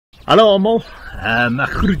Hallo almal,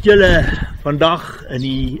 ek groet julle vandag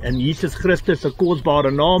in Jesus Christus se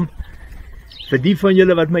kosbare naam. Vir die van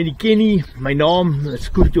julle wat my nie ken nie, my naam is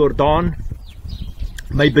Kurt Jordaan.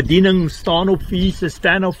 My bediening staan op vir Jesus,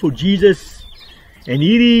 stand up for Jesus. En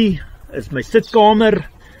hierdie is my sitkamer,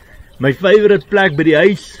 my favorite plek by die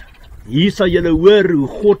huis. Hier sal julle hoor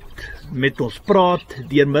hoe God met ons praat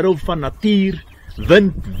deur middel van natuur,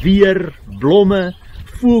 wind, weer, blomme,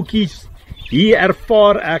 voeltjies. Hier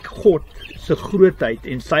ervaar ek God se grootheid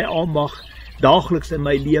en sy almag daagliks in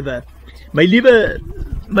my lewe. My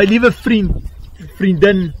liewe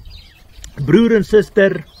vriendin, broer en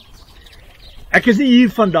suster, ek is nie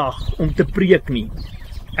hier vandag om te preek nie.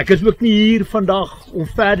 Ek is ook nie hier vandag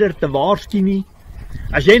om verder te waarsku nie.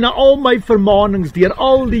 As jy na al my vermaanings deur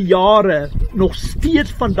al die jare nog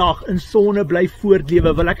steeds vandag in sonne bly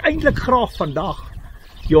voortlewe, wil ek eintlik graag vandag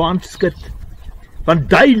jou hand skud.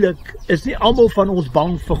 Want duidelik is nie almal van ons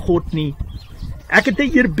bang vir God nie. Ek het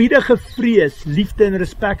 'n eerbiedige vrees, liefde en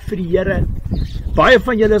respek vir die Here. Baie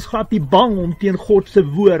van julle is glad nie bang om teen God se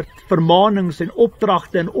woord, vermaanings en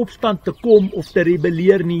opdragte in opstand te kom of te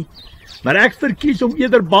rebelleer nie. Maar ek verkies om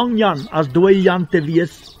eerder bang Jan as dooie Jan te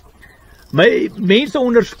wees. My mense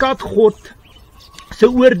onderskat God se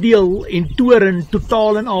oordeel en toorn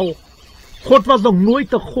totaal en al. God was nog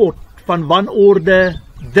nooit 'n God van wanorde,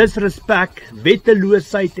 disrespek,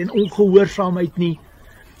 wetteloosheid en ongehoorsaamheid nie.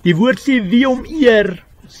 Die woord sê wie hom eer,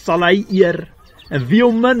 sal hy eer, en wie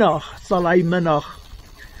hom minag, sal hy minag.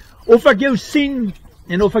 Of ek jou sien,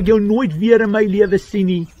 en of ek jou nooit weer in my lewe sien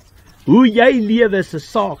nie, hoe jy lewe is 'n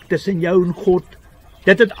saak tussen jou en God.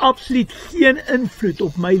 Dit het absoluut geen invloed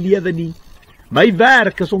op my lewe nie. My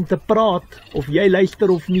werk is om te praat, of jy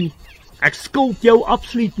luister of nie. Ek skuld jou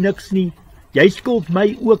absoluut niks nie, jy skuld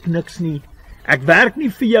my ook niks nie. Ek werk nie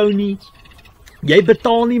vir jou nie, jy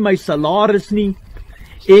betaal nie my salaris nie,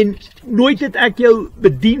 en nooit het ek jou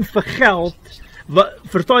bedien vir geld,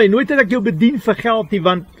 verstaan jy, nooit het ek jou bedien vir geld nie,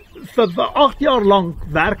 want vir 8 jaar lank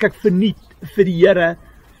werk ek verniet vir die Here.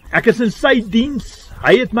 Ek is in sy diens,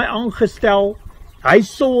 hy het my aangestel, hy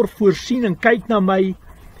sorg, voorsien en kyk na my.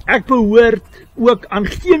 Ek behoort ook aan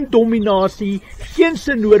geen dominasie, geen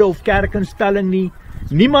synode of kerkinstelling nie.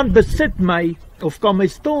 Niemand besit my of kan my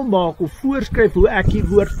stil maak of voorskryf hoe ek die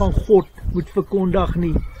woord van God moet verkondig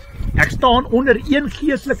nie. Ek staan onder een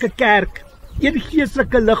geestelike kerk, een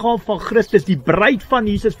geestelike liggaam van Christus, die bruid van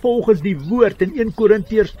Jesus volgens die woord in 1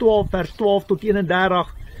 Korintiërs 12 vers 12 tot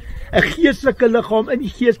 31. 'n geestelike liggaam in die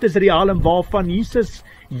geestesrealm waarvan Jesus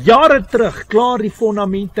jare terug klaar die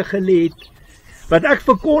fondamente gelê het. Wat ek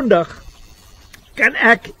verkondig, kan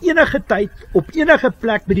ek enige tyd op enige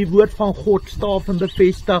plek by die woord van God staaf en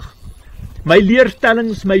bevestig. My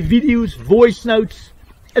leerstellings, my video's, voice notes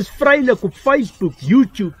is vrylik op Facebook,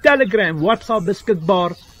 YouTube, Telegram, WhatsApp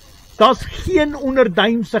beskikbaar. Daar's geen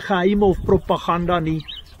onderduimse geheime of propaganda nie.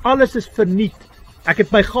 Alles is verniet. Ek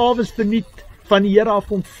het my gawes verniet van die Here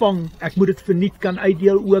af ontvang. Ek moet dit verniet kan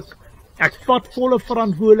uitdeel ook. Ek vat volle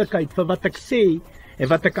verantwoordelikheid vir wat ek sê en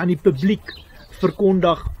wat ek aan die publiek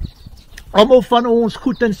verkondig. Almal van ons,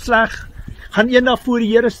 goed en sleg, gaan eendag voor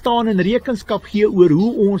die Here staan en rekenskap gee oor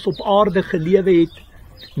hoe ons op aarde gelewe het.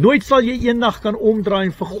 Nooit sal jy eendag kan omdraai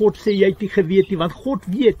en vir God sê jy het nie geweet nie, want God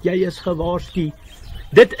weet jy is gewaarsku.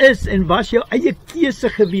 Dit is en was jou eie keuse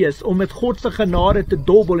gewees om met God se genade te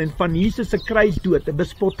dobbel en van Jesus se kruisdood 'n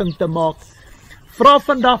bespotting te maak. Vra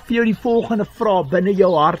vandag vir jou die volgende vraag binne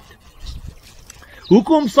jou hart.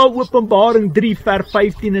 Hoekom sal Openbaring 3 vers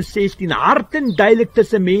 15 en 16 hard en duidelik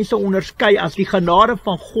tussen mense onderskei as die genade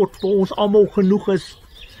van God vir ons almal genoeg is?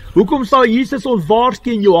 Hoekom sal Jesus ons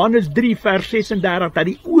waarsku in Johannes 3 vers 36 dat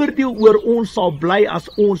die oordeel oor ons sal bly as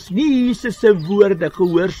ons nie Jesus se woorde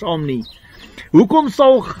gehoorsaam nie? Hoekom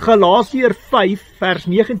sal Galasiërs 5 vers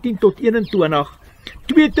 19 tot 21,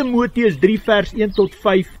 2 Timoteus 3 vers 1 tot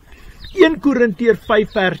 5, 1 Korintiërs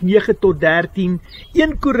 5 vers 9 tot 13,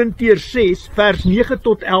 1 Korintiërs 6 vers 9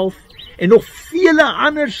 tot 11 en nog vele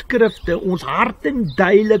ander skrifte ons hart en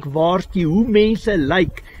duidelik waarsku hoe mense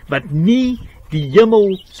lyk wat nie die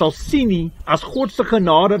hemel sal sien nie as God se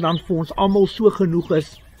genade dan vir ons almal so genoeg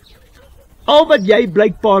is. Al wat jy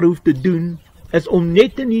blykbaar hoef te doen is om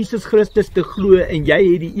net in Jesus Christus te glo en jy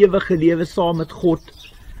het die ewige lewe saam met God.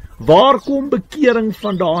 Waar kom bekering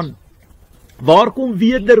vandaan? Waar kom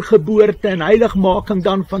wedergeboorte en heiligmaking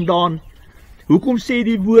dan vandaan? Hoekom sê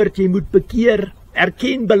die woord, jy moet bekeer,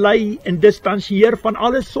 erken, bely en distansieer van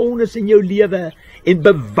alle sondes in jou lewe en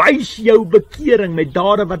bewys jou bekering met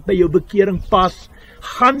dade wat by jou bekering pas.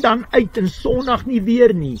 Gaan dan uit en sondig nie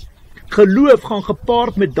weer nie. Geloof gaan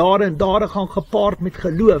gepaard met dade en dade gaan gepaard met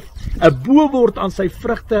geloof. 'n Boom word aan sy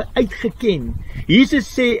vrugte uitgeken.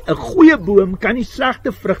 Jesus sê 'n goeie boom kan nie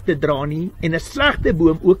slegte vrugte dra nie en 'n slegte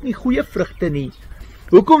boom ook nie goeie vrugte nie.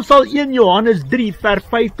 Hoekom sal 1 Johannes 3 vers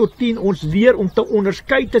 5 tot 10 ons leer om te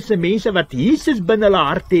onderskei tussen mense wat Jesus binne hulle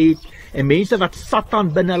harte het en mense wat Satan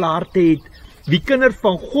binne hulle harte het? Wie kinder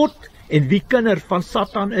van God en wie kinder van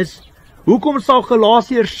Satan is? Hoekom sal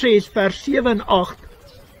Galasiërs 6 vers 7 en 8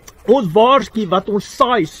 ons waarsku wat ons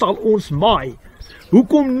saai sal ons maai?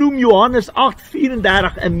 Hoekom noem Johannes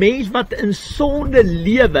 8:34 'n mens wat in sonde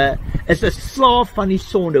lewe is 'n slaaf van die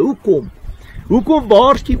sonde? Hoekom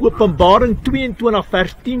waarsku Openbaring 22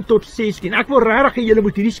 vers 10 tot 16? Ek wil regtig hê julle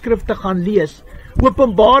moet hierdie skrifte gaan lees.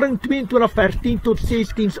 Openbaring 22 vers 10 tot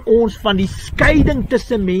 16 is ons van die skeiding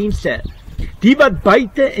tussen mense. Die wat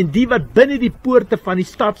buite en die wat binne die poorte van die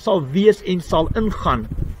stad sal wees en sal ingaan.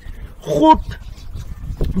 God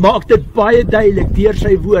maak dit baie duidelik deur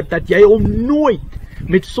sy woord dat jy hom nooit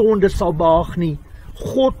met sonde sal behaag nie.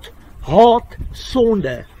 God haat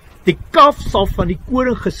sonde. Die kaf sal van die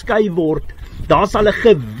koring geskei word. Daar sal 'n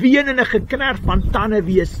geween en 'n geknerf van tande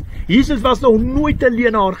wees. Jesus was nog nooit 'n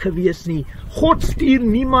leenaar gewees nie. God stuur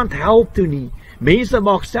niemand hel toe nie. Mense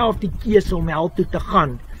maak self die keuse om hel toe te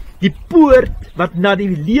gaan. Die poort wat na die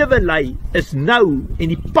lewe lei is nou en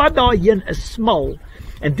die pad daarheen is smal.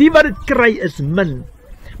 En die wat dit kry is min.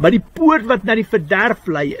 Maar die poort wat na die verderf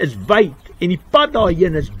lei is wyd en die pad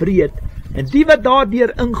daarheen is breed. En die wat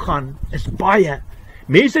daardeur ingaan is baie.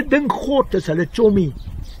 Mense dink God is hulle chommie.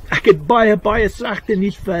 Ek het baie slegte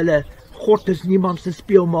nuus vir hulle. God is niemand se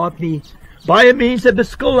speelmaat nie. Baie mense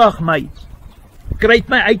beskuldig my. Kry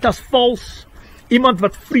my uit as vals. Iemand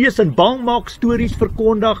wat vrees en bang maak stories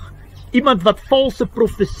verkondig. Iemand wat valse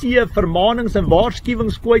profeseë, vermaanings en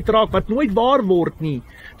waarskuwings kwytraak wat nooit waar word nie.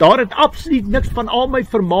 Daar het absoluut niks van al my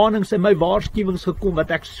vermaanings en my waarskuwings gekom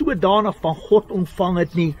wat ek sodanig van God ontvang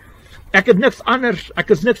het nie. Ek is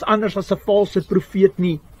niks anders as 'n valse profeet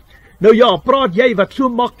nie. Nou ja, praat jy wat so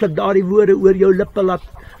maklik daardie woorde oor jou lippe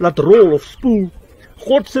laat rol of spoel.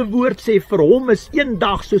 God se woord sê vir hom is 1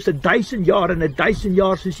 dag soos 1000 jaar en 1000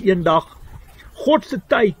 jaar soos 1 dag. God se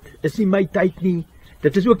tyd is nie my tyd nie.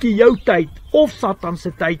 Dit is ook nie jou tyd of Satan se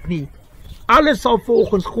tyd nie. Alles sal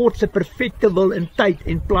volgens God se perfekte wil in tyd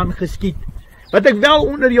en plan geskied. Wat ek wel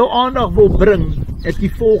onder jou aandag wil bring, is die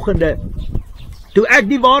volgende. Toe ek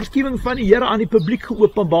die waarskuwing van die Here aan die publiek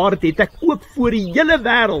geopenbaar het, het ek ook voor die hele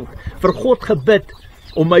wêreld vir God gebid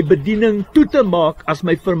om my bediening toe te maak as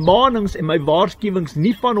my vermaanings en my waarskuwings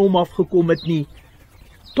nie van hom afgekom het nie.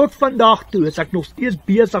 Tot vandag toe is ek nog steeds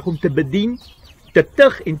besig om te bedien, te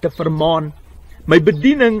tug en te vermaan. My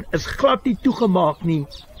bediening is glad nie toegemaak nie.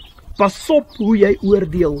 Pas op hoe jy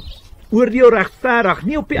oordeel. Oordeel regverdig,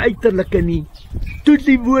 nie op die uiterlike nie. Toets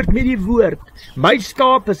die woord met die woord. My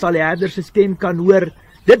skape sal die herder se stem kan hoor.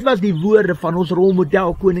 Dit was die woorde van ons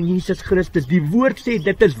rolmodel koning Jesus Christus. Die woord sê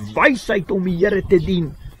dit is wysheid om die Here te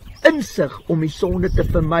dien. Insig om die sonde te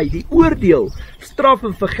vermy. Die oordeel, straf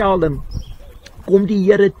en vergelding kom die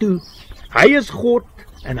Here toe. Hy is God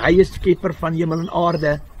en hy is skepper van hemel en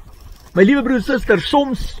aarde. My liewe broer en suster,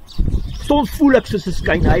 soms voel ek soos 'n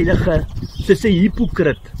skynheilige, soos 'n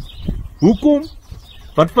hipokrit. Hoekom?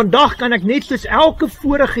 Want vandag kan ek net soos elke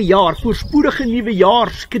vorige jaar voorspoedige nuwe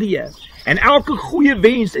jaar skree en elke goeie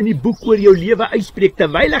wens in die boek oor jou lewe uitspreek,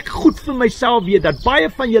 terwyl ek goed vir myself weet dat baie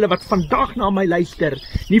van julle wat vandag na my luister,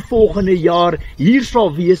 nie volgende jaar hier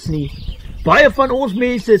sal wees nie. Baie van ons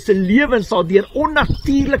mense se lewens sal deur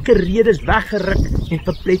onnatuurlike redes weggeruk en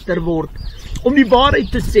verpletter word. Om die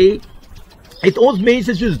waarheid te sê, het ons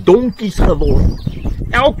mense soos donkies geword.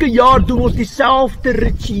 Elke jaar doen ons dieselfde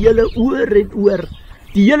rituele oor en oor.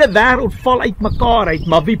 Die hele wêreld val uit mekaar uit,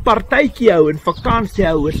 maar wie partytjie hou en vakansie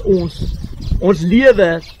hou is ons. Ons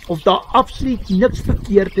lewe, of daar absoluut niks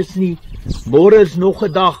verkeerd is nie. Môre is nog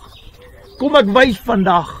 'n dag. Kom ek wys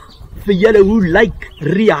vandag vir julle hoe lyk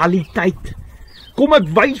realiteit. Kom ek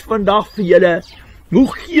wys vandag vir julle hoe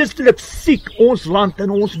geestelik siek ons land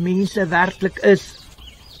en ons mense werklik is.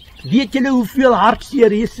 Weet julle hoeveel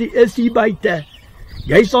hartseer is hier buite?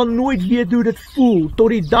 Jy sal nooit weet hoe dit voel tot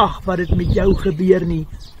die dag wat dit met jou gebeur nie.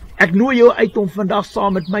 Ek nooi jou uit om vandag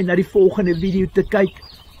saam met my na die volgende video te kyk.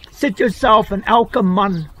 Sit jouself in elke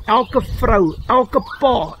man, elke vrou, elke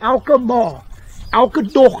pa, elke ma, elke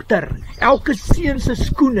dogter, elke seun se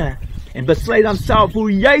skoene en besluit dan self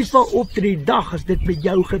hoe jy sal optree die dag as dit met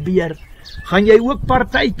jou gebeur. Gaan jy ook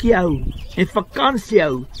partytjie hou en vakansie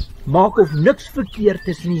hou? Maak of niks verkeerd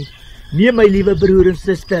is nie. Nee, my liewe broer en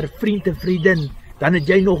suster, vriend en vriendin, dan het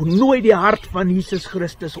jy nog nooit die hart van Jesus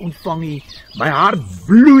Christus ontvang nie. My hart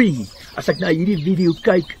bloei as ek na hierdie video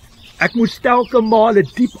kyk. Ek moes telke male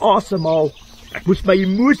diep asemhaal. Ek moes my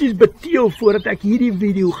emosies beteel voordat ek hierdie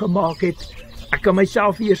video gemaak het. Ek kan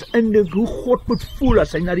myself eers indink hoe God moet voel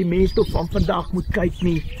as hy na die mensdom van vandag moet kyk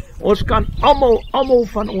nie. Ons kan almal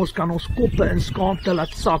van ons kan ons koppe in skaamte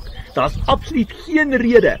laat sak. Daar's absoluut geen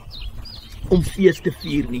rede om fees te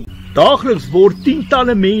vier nie. Daagliks word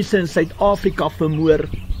tientalle mense in Suid-Afrika vermoor,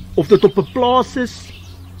 of dit op 'n plaas is,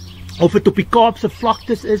 of dit op die Kaapse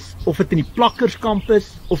vlaktes is, of dit in die plakkerskamp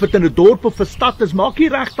is, of dit in 'n dorp of 'n stad is, maak nie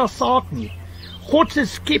regtig saak nie. God se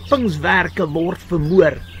skepingswerke word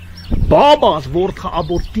vermoor. Babas word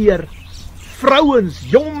geaborteer. Vrouens,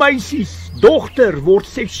 jong meisies, dogter word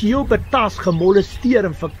seksueel betas, gemolesteer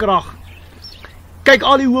en verkrag. Kyk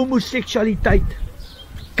al die homoseksualiteit.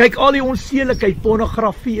 Kyk al die onsedelikheid,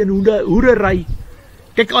 pornografie en hoerery.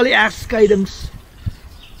 Kyk al die egskeidings.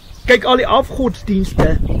 Kyk al die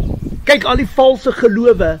afgodsdienste. Kyk al die valse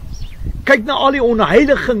gelowe. Kyk na al die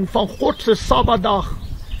onheiliging van God se Sabbatdag.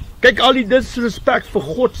 Kyk al die disrespek vir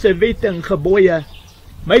God se wette en gebooie.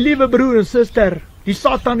 My liewe broer en suster, die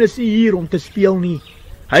Satan is nie hier om te speel nie.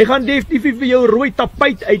 Hy gaan definitief vir jou rooi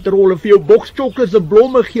tapuit uitrol en vir jou bokschokkels en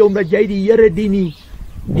blomme gee omdat jy die Here dien nie.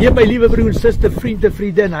 Nee, my liewe broer en suster, vriend en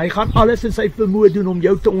vriendin, hy gaan alles in sy vermoë doen om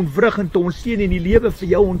jou te ontwrig en te ontseën en die lewe vir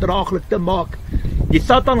jou ondraaglik te maak. Die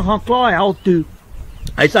Satan gaan klaar hel toe.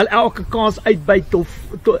 Hy sal elke kans uitbuit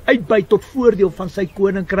tot voordeel van sy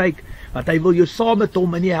koninkryk, want hy wil jou saam met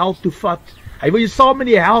hom in die hel toe vat. Hy wil jou saam in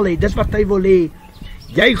die hel hê, dis wat hy wil hê.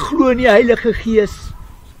 Jy glo in die Heilige Gees.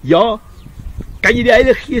 Ja, kan jy die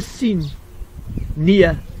Heilige Gees sien?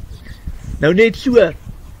 Nee. Nou net so,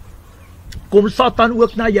 kom Satan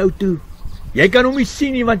ook na jou toe. Jy kan hom nie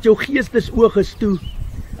sien nie, want jou geestesoog is toe.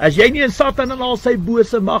 As jy nie in Satan en al sy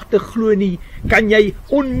bose magte glo nie, kan jy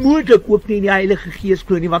onmoontlik ook nie in die Heilige Gees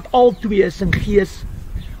glo nie, want al twee is in gees.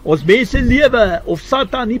 Ons mense lewe of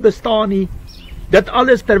Satan nie bestaan nie. Dit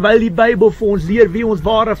alles terwyl die Bybel vir ons leer wie ons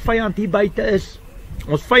ware vyand hier buite is.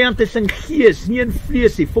 Ons vyand is in gees, nie in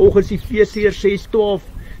vlees nie, volgens Efesiërs 6:12.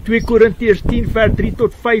 2 Korintiërs 10 vers 3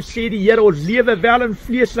 tot 5 sê die Here, ons lewe wel in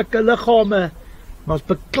vleeslike liggame, maar ons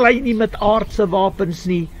beklei nie met aardse wapens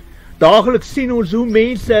nie. Daagliks sien ons hoe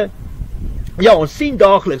mense,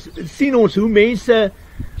 sien ons hoe mense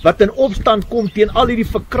wat in opstand kom teen al hierdie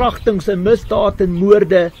verkrachtings en misdaad en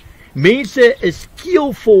moorde. Mense is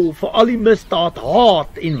keelvol vir al die misdaad,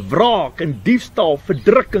 haat en wraak en diefstal,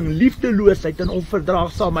 verdrukking, liefdeloosheid en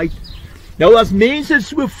onverdraagsaamheid. Nou as mense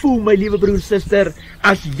so voel, my liewe broer en suster,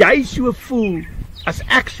 as jy so voel, as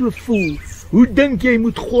ek so voel, hoe dink jy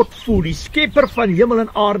moet God voel, die skepper van hemel en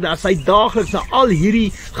aarde, as hy daagliks na al hierdie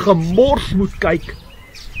gemors moet kyk?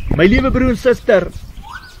 My liewe broer en suster,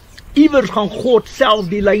 iewers gaan God self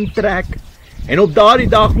die lyn trek, en op daardie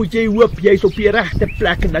dag moet jy hoop, jy is op die regte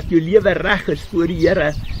plek, en dat jou lewe reg is voor die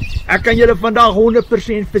Here. Ek kan julle vandag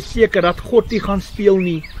 100% verseker, dat God nie gaan speel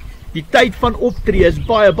nie. Die tyd van optree is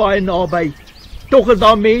baie, baie naby. Tog is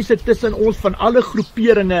daar mense tussen ons van alle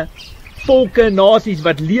groeperinge, volke en nasies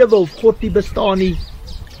wat lewe of God nie bestaan nie.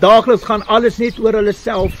 Daagliks gaan alles net oor hulle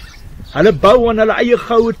self. Hulle bou aan hulle eie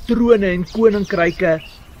goue trone en koninkryke.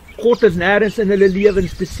 God is nêrens in hulle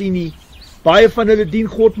lewens te sien nie. Baie van hulle dien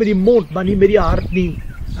God met die mond, maar nie met die hart nie.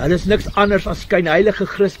 Hulle is niks anders as skynheilige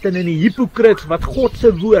Christene en die hipokrits wat God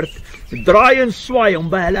se woord draai en swaai om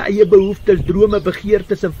by hulle eie behoeftes, drome,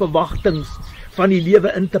 begeertes en verwagtings van die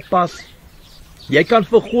lewe in te pas. Jy kan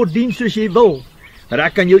vir God dien soos jy wil, maar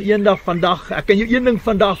ek kan jou een ding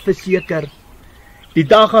vandag verseker. Die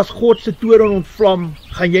dag as God se toorn ontvlam,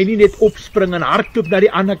 gaan jy nie net opspring en hardloop na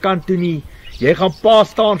die ander kant toe nie. Jy gaan pa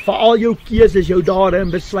staan vir al jou keuses, jou dade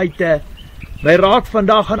en besluite. My raad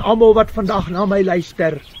vandag aan almal wat vandag na my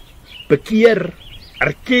luister: bekeer,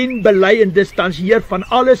 erken, bely en distansieer van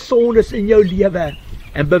alle sondes in jou lewe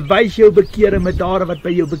en bewys jou bekering met dade wat by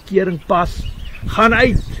jou bekering pas. Gaan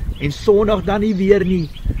uit en sondig dan nie weer nie.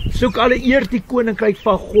 Soek alleeers die koninkryk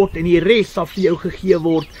van God en die res sal vir jou gegee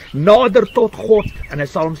word. Nader tot God en hy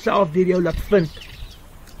sal homself deur jou laat vind.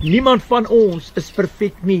 Niemand van ons is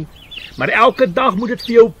perfek nie, maar elke dag moet dit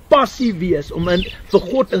vir jou passie wees om vir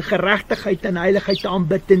God in geregtigheid en heiligheid te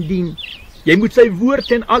aanbid en dien. Jy moet sy woord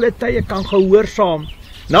in alle tye kan gehoorsaam.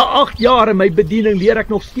 Na 8 jaar in my bediening leer ek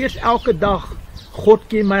nog steeds elke dag, God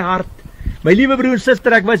ken my hart. My liewe broer en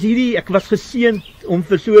suster, ek was geseënd om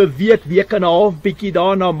vir so 'n week en 'n half bietjie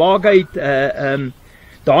daar na Magait,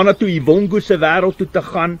 daarna toe Ivongo se wêreld toe te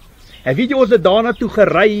gaan. En weet jy, ons het daarna toe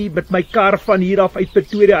gery met my kar van hier af uit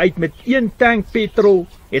Pretoria uit met 1 tank petrol,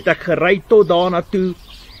 het ek gery tot daarna toe.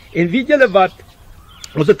 En weet julle wat,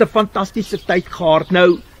 ons het 'n fantastiese tyd gehad.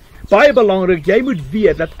 Nou, baie belangrik, jy moet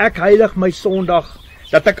weet dat ek heilig my Sondag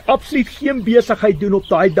dat ek absoluut geen besigheid doen op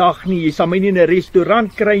daai dag nie. Jy sal my nie in 'n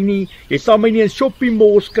restaurant kry nie, jy sal my nie in shopping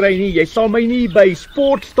malls kry nie, jy sal my nie by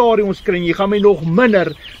sportstadions kry nie, jy gaan my nog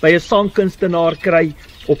minder by 'n sangkunstenaar kry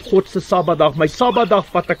op God se Sabbatdag. My Sabbatdag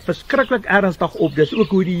vat ek verskriklik ernstig op. Dis ook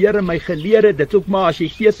hoe die Here my geleer het. Dit is ook maar as jy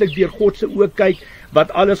geestelik deur God se oë kyk,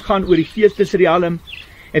 wat alles gaan oor die geestesrealm.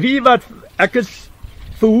 En weet jy wat, ek is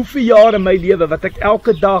vir hoeveel jaar in my lewe wat ek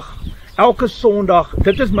elke dag, elke Sondag,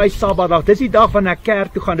 dit is my Sabbatdag, dis die dag wanneer ek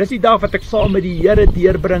kerk toe gaan, dis die dag wat ek saam met die Here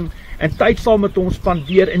deurbring en tyd saam met ons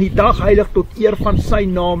spandeer en die dag heilig tot eer van sy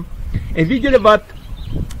naam. En weet julle wat,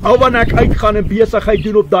 al wanneer ek uitgaan en besigheid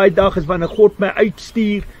doen op daai dag is wanneer God my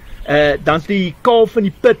uitstuur, dan's die kalf in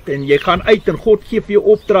die put en jy gaan uit en God gee vir jou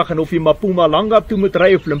opdrag en of jy Mpumalanga toe moet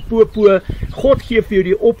ry of Limpopo, God gee vir jou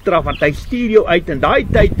die opdrag want hy stuur jou uit en daai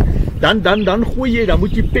tyd dan gooi jy, dan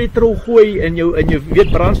moet jy petrol gooi en jou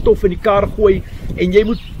weet brandstof in die kar gooi en jy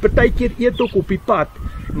moet partykeer eet ook op die pad.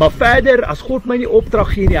 Maar verder as God my nie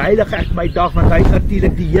opdrag gee nie, heilig ek my dag want hy is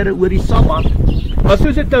natuurlik die Here oor die Sabbat. Maar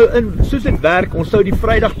soos dit werk, ons sou die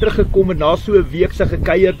Vrydag teruggekom het na so 'n week se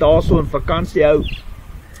gekuier daarso in vakansie hou.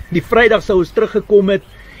 Die Vrydag sou ons teruggekom het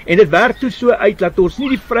en dit werk toe so uit dat ons nie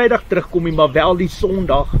die Vrydag terugkom nie, maar wel die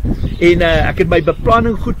Sondag. En ek het my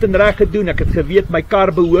beplanning goed en reg gedoen. Ek het geweet my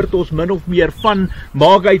kar behoort ons min of meer van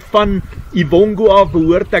Maagheid van Ivongo af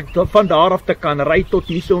behoort ek van daar af te kan ry tot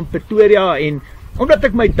hier so in Pretoria en omdat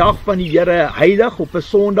ek my dag van die Here heilig op 'n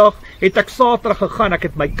Sondag, het ek Saterdag gegaan, ek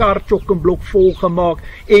het my kar chock-en-blok vol gemaak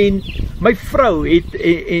en my vrou het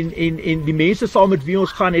en die mense saam met wie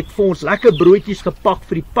ons gaan het vir ons lekker broodjies gepak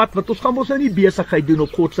vir die pad, want ons gaan ons nou nie besigheid doen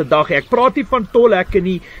op God se dag. Ek praat nie van tolhekke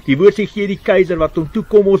nie, die woord sê gee die keiser wat hom toe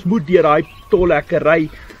kom, ons moet deur daai tolhekke ry,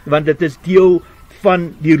 want dit is deel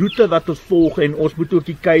van die roete wat ons volg en ons moet ook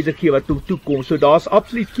die keiser gee wat hom toekom. So daar's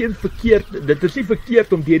absoluut geen verkeerd, dit is nie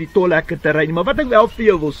verkeerd om deur die tolhekke te ry nie, maar wat ek wel vir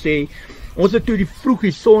jou wil sê, ons het toe die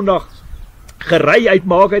vroegie Sondag gery uit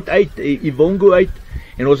Maagheid uit, Ivongo uit,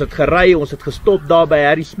 en ons het gery, ons het gestop daar by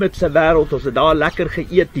Harry Smit se wêreld, ons het daar lekker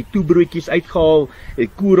geëet, die toebroodjies uitgehaal,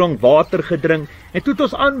 koerang, water gedrink, en toe het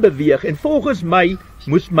ons aanbeweeg, en volgens my,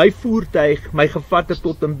 moes my voertuig my gevat het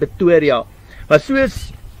tot in Pretoria, maar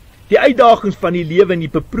soos die uitdagings van die lewe en die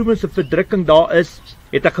beproewings en verdrukking daar is,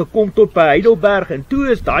 het ek gekom tot by Heidelberg en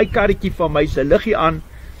toe is daai karretjie van my se liggie aan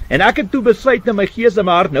en ek het toe besluit in my gees en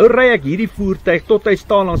my hart, nou ry ek hierdie voertuig tot hy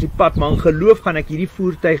staan langs die pad, maar in geloof gaan ek hierdie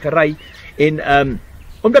voertuig ry en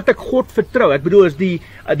omdat ek God vertrou, ek bedoel as die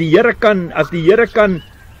Here kan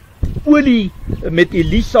olie met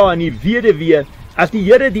Elisa en die weduwee, as die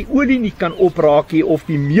Here die olie nie kan opraak nie of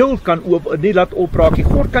die meel kan nie laat opraak nie,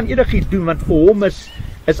 God kan enigiets doen want vir hom is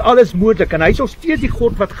alles moontlik en hy is nog steeds die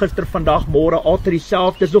God wat gister, vandag, môre altyd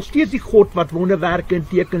dieselfde, is nog steeds die God wat wonderwerke en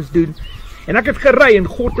tekens doen. En ek het gery en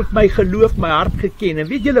God het my geloof, my hart geken. En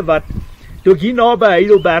weet julle wat? Toe ek hier naby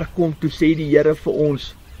Heidelberg kom, toe sê die Here vir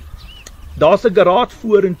ons, daar's 'n garage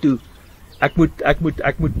vorentoe. Ek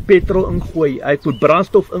moet petrol ingooi, ek moet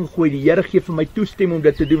brandstof ingooi. Die Here gee vir my toestemming om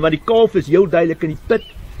dit te doen want die kalf is heel duidelik in die put.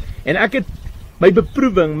 En ek het my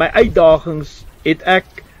beproewing, my uitdagings het ek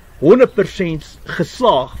 100%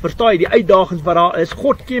 geslaag. Verstaan jy, die uitdagings wat daar is,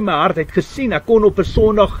 God ken my hart, het gesien, ek kon op 'n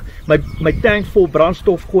Sondag my tank vol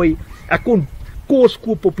brandstof gooi, ek kon kos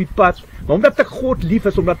koop op die pad, maar omdat ek God lief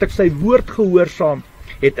is, omdat ek sy woord gehoorsaam,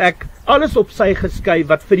 het ek alles op sy geskei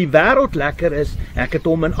wat vir die wêreld lekker is, en ek het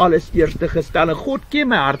hom in alles eerste gestel, en God ken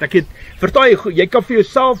my hart, verstaan jy kan vir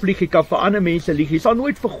jouself lieg, jy kan vir ander mense lieg, jy sal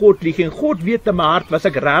nooit vir God lieg, en God weet in my hart, was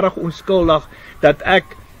ek regtig onskuldig, dat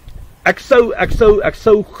ek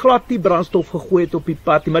sou glad die brandstof gegooi het op die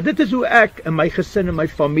pad, maar dit is hoe ek in my gesin en my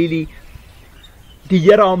familie die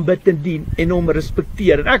Here aanbid en dien en hom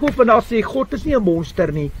respekteer. En ek wil vandag sê, God is nie 'n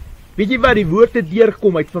monster nie. Weet jy wat, die woord het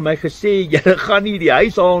deurgekom, het vir my gesê, jy gaan nie die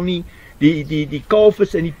huis haal nie, die kalf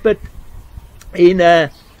is in die put, en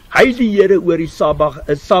hy is die Here oor die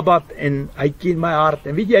Sabbat, en hy ken my hart,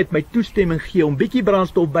 en weet jy, hy het my toestemming gegee om bietjie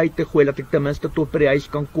brandstof by te gooi, dat ek ten minste tot by die huis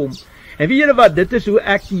kan kom. En weet julle wat, dit is hoe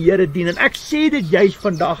ek die Here dien, en ek sê dit juist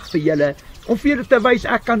vandag vir julle, om vir julle te wys,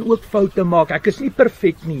 ek kan ook foute maak, ek is nie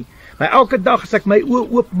perfek nie, maar elke dag as ek my oë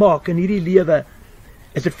oopmaak in hierdie lewe,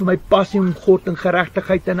 is dit vir my passie om God in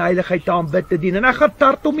geregtigheid en heiligheid te aanbid te dien, en ek gaan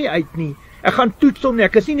tart hom nie uit nie, ek gaan toets hom nie,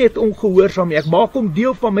 ek is nie net ongehoorsaam nie, ek maak hom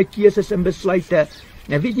deel van my keuses en besluite,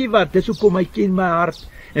 en weet jy wat, dis hoekom hy ken my hart,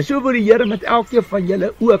 en so wil die Here met elkeen van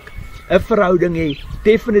julle ook 'n verhouding hê,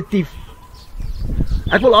 definitief.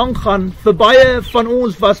 Ek wil aangaan, vir baie van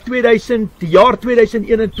ons was die jaar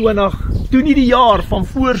 2021, toe nie die jaar van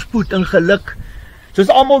voorspoed en geluk, soos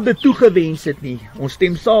almal dit toegewens het nie, ons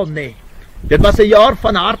stem saam nie. Dit was 'n jaar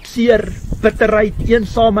van hartseer, bitterheid,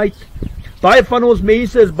 eensaamheid, Baie van ons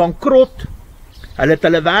mense is bankrot, hulle het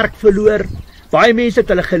hulle werk verloor, baie mense het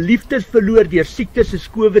hulle geliefdes verloor deur siektes soos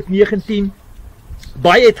COVID-19,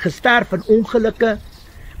 baie het gesterf in ongelukke,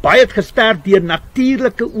 baie het gesterf deur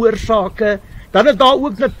natuurlike oorsake, dan is daar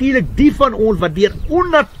ook natuurlik die van ons wat deur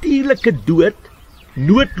onnatuurlike dood,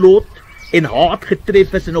 noodlot en haat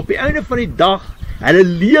getref is en op die einde van die dag hulle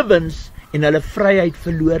lewens en hulle vryheid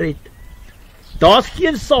verloor het. Daar's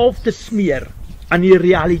geen salf te smeer aan die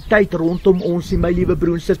realiteit rondom ons, my liewe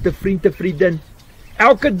broer en suster, vriend en vriendin.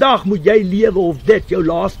 Elke dag moet jy lewe of dit jou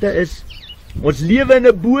laaste is. Ons lewe in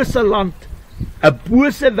 'n bose land, 'n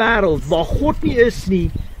bose wêreld waar God nie is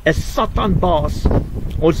nie, is Satan baas.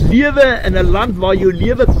 Ons lewe in 'n land waar jou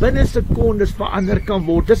lewe binne sekondes verander kan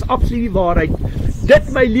word. Dis absoluut die waarheid.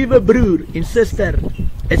 Dit, my liewe broer en suster,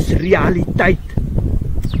 is realiteit.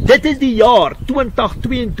 Dit is die jaar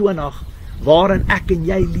 2022 waarin ek en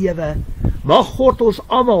jy lewe. Mag God ons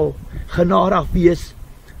almal genadig wees.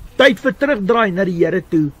 Tyd vir terugdraai na die Here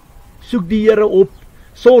toe. Soek die Here op,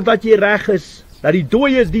 sorg dat jy reg is, dat die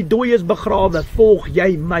dooies begrawe, volg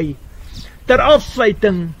jy my. Ter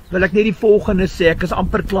afsluiting wil ek net die volgende sê, ek is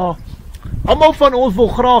amper klaar. Almal van ons wil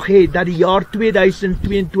graag hê dat die jaar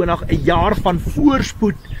 2022 'n jaar van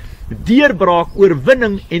voorspoed, deurbraak,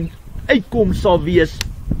 oorwinning en uitkoms sal wees.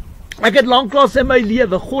 Ek het lanklaas in my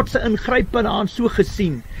lewe God se ingrypende hand so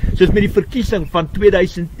gesien, soos met die verkiesing van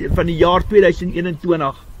die jaar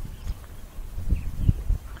 2021.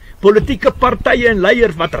 Politieke partye en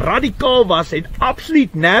leiers wat radikaal was, het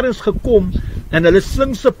absoluut nêrens gekom in hulle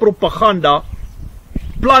slinkse propaganda,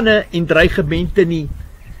 planne en dreigemente nie.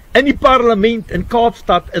 In die parlement in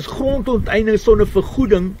Kaapstad is grondonteeneming sonder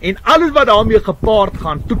vergoeding en alles wat daarmee gepaard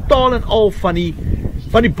gaan, totaal en al van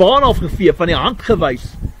die baan afgevee, van die hand gewys.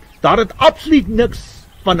 Daar het absoluut niks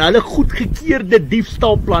van hulle goedgekeurde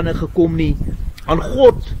diefstalplanne gekom nie. Aan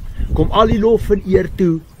God kom al die lof en eer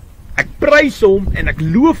toe. Ek prys hom en ek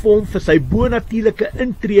loof hom vir sy bonatuurlike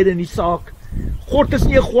intrede in die saak. God is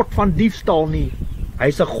nie 'n God van diefstal nie. Hy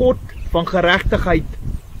is 'n God van geregtigheid.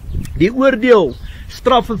 Die oordeel,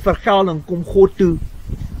 straf en vergelding kom God toe.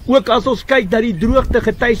 Ook as ons kyk na die droogte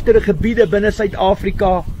geteisterde gebiede binne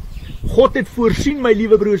Suid-Afrika, God het voorsien, my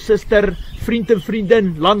liewe broer, suster, vriend en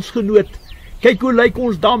vriendin, landsgenoot. Kyk hoe lyk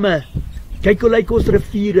ons damme, kyk hoe lyk ons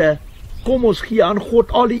riviere. Kom ons gee aan God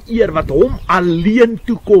al die eer wat hom alleen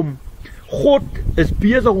toekom. God is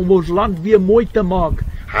besig om ons land weer mooi te maak.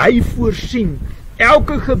 Hy voorsien.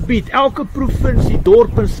 Elke gebied, elke provinsie,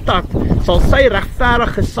 dorp en stad sal sy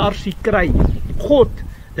regverdige sarsie kry. God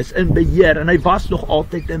is in beheer en hy was nog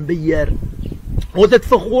altyd in beheer. Ons het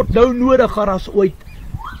vir God nou nodiger as ooit.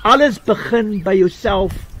 Alles begin by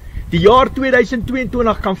jouself. Die jaar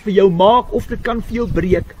 2022 kan vir jou maak of dit kan vir jou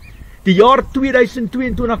breek. Die jaar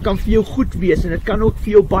 2022 kan vir jou goed wees en dit kan ook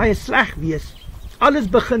vir jou baie sleg wees. Alles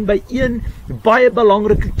begin by een baie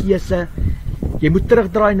belangrike keuse. Jy moet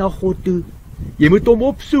terugdraai na God toe. Jy moet hom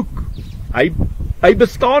opsoek. Hy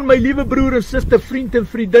bestaan, my liewe broer en suster, vriend en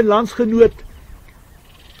vriendin, landsgenoot.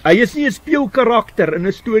 Hy is nie 'n speelkarakter in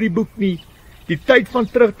 'n storieboek nie. Die tyd van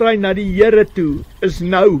terugdraai na die Here toe is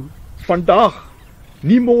nou, vandag,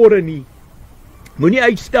 nie môre nie. Moenie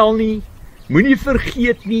uitstel nie, moenie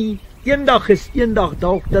vergeet nie. Eendag is eendag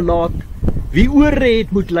dalk te laat. Wie ore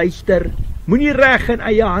het moet luister. Moenie reg in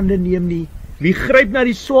eie hande neem nie. Wie gryp na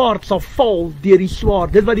die swaard sal val deur die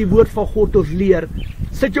swaard. Dit wat die woord van God ons leer.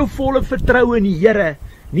 Sit jou volle vertroue in die Here,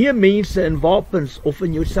 nie in mense, in wapens of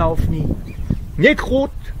in jouself nie. Net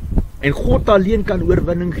God en God alleen kan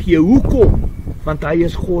oorwinning gee. Hoekom? Want hy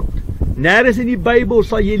is God. Nêrens in die Bybel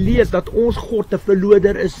sal jy lees dat ons God 'n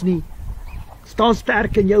verloder is nie. Staan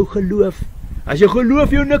sterk in jou geloof. As jou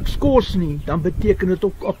geloof jou niks kos nie, dan beteken dit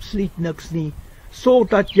ook absoluut niks nie. Sorg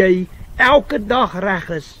dat jy elke dag reg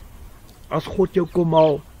is as God jou kom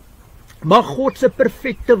haal. Mag God se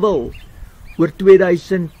perfekte wil oor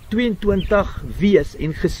 2022 wees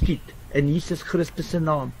en geskied in Jesus Christus se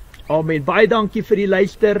naam. Amen. Baie dankie vir die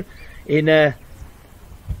luister en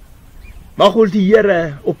mag ons die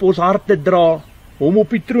Here op ons harte dra, hom op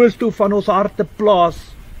die troonstoel van ons harte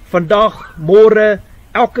plaas, vandag, môre,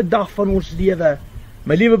 elke dag van ons lewe.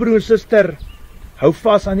 My liewe broer en suster, hou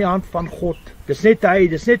vas aan die hand van God. Dis net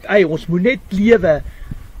hy, ons moet net lewe,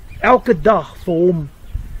 elke dag vir hom.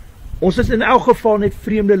 Ons is in elk geval net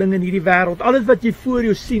vreemdelinge in hierdie wêreld. Alles wat jy voor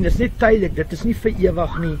jou sien is net tydelik, dit is nie vir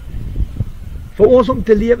ewig nie. Vir ons om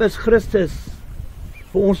te lewe is Christus,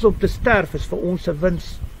 vir ons om te sterf is vir ons 'n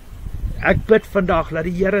wins. Ek bid vandag dat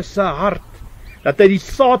die Here se hart, dat hy die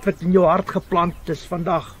saad wat in jou hart geplant is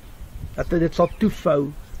vandag, dat hy dit sal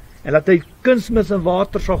toevou En dat hy kunsmis en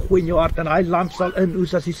water sal gooi in jou hart, en hy land sal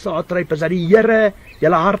inoes as die saad ryp is, dat die Here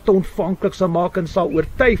julle harte ontvanklik sal maak en sal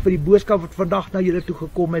oortuig vir die boodskap wat vandag na julle toe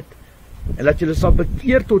gekom het, en dat julle sal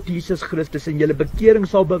bekeer tot Jesus Christus, en julle bekering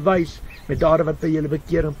sal bewys met dade wat by julle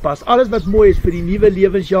bekering pas. Alles wat mooi is vir die nuwe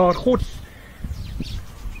lewensjaar,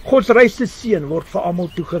 Gods ryste seën word vir almal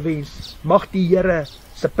toegewens. Mag die Here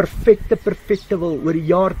se perfekte wil oor die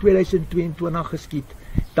jaar 2022 geskied.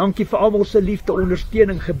 Dankie vir almal se liefde,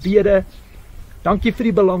 ondersteuning, gebede. Dankie vir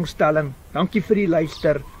die belangstelling. Dankie vir die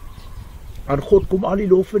luister. Aan God kom al die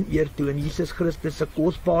lof en eer toe in Jesus Christus se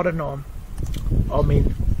kosbare naam.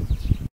 Amen.